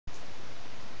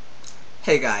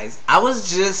Hey guys, I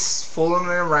was just fooling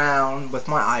around with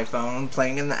my iPhone,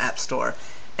 playing in the App Store,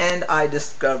 and I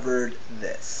discovered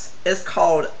this. It's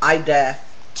called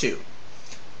IDAFT2.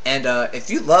 And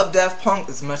if you love Daft Punk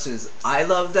as much as I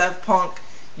love Daft Punk,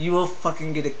 you will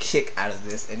fucking get a kick out of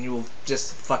this, and you will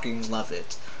just fucking love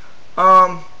it.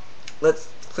 Let's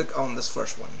click on this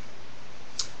first one.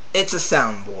 It's a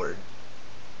soundboard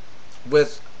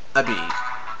with a beat.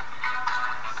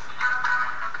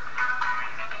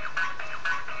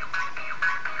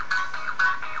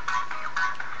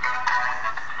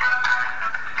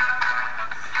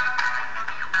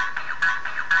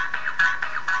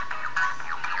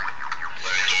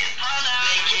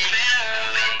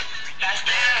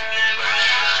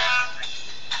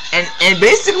 And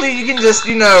basically you can just,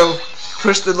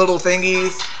 push the little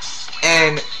thingies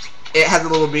and it has a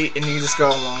little beat and you just go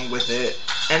along with it.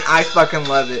 And I fucking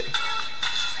love it.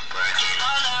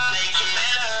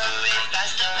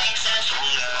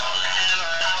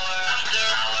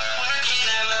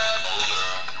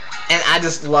 And I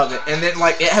just love it. And then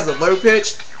it has a low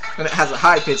pitch and it has a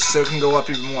high pitch, so it can go up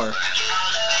even more.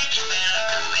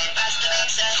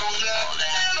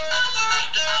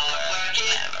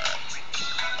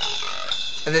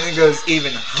 And then it goes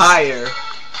even higher.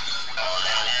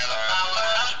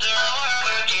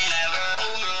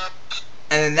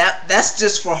 And then that's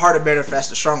just for harder, better,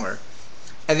 faster, stronger.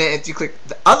 And then if you click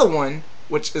the other one,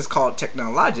 which is called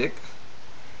Technologic,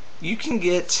 you can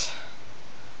get,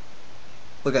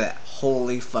 look at that,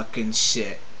 holy fucking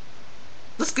shit.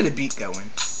 Let's get a beat going.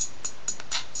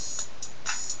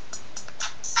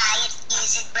 Buy it,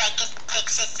 use it, break it,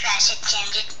 fix it, trash it,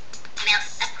 change it, melt,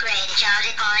 upgrade it, charge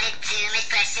it, on it, zoom it,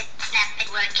 press it, snap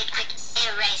it, work it, quick,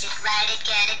 erase it, write it,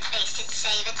 get it, paste it,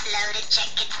 save it, load it,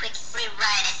 check it, quick,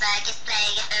 rewrite it, like it, play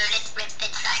it, earn it, rip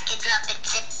it, drag it, drop it,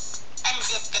 zip,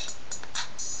 unzip it,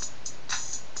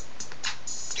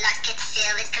 lock it,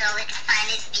 fill it, call it, find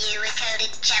it, view it, code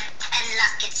it, jump,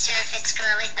 unlock it, surf it,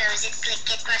 scroll it, pose it, click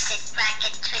it, cross it, crack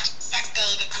it, switch,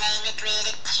 update it, name it, read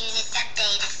it, tune it,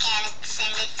 update it, scan it,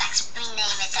 send it, fax,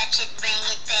 rename it, touch it, bring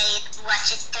it, pay it,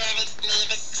 watch it, turn it,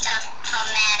 leave it, stop,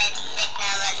 format it,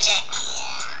 technologic.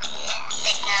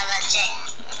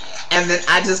 And then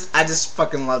I just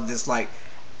fucking love this.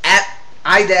 At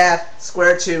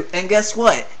IDAFT2, and guess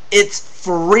what? It's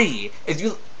free. If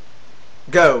you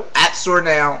go App Store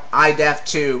now,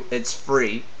 IDAFT2, it's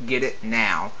free. Get it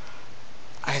now.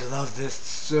 I love this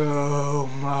so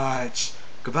much.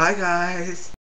 Goodbye, guys.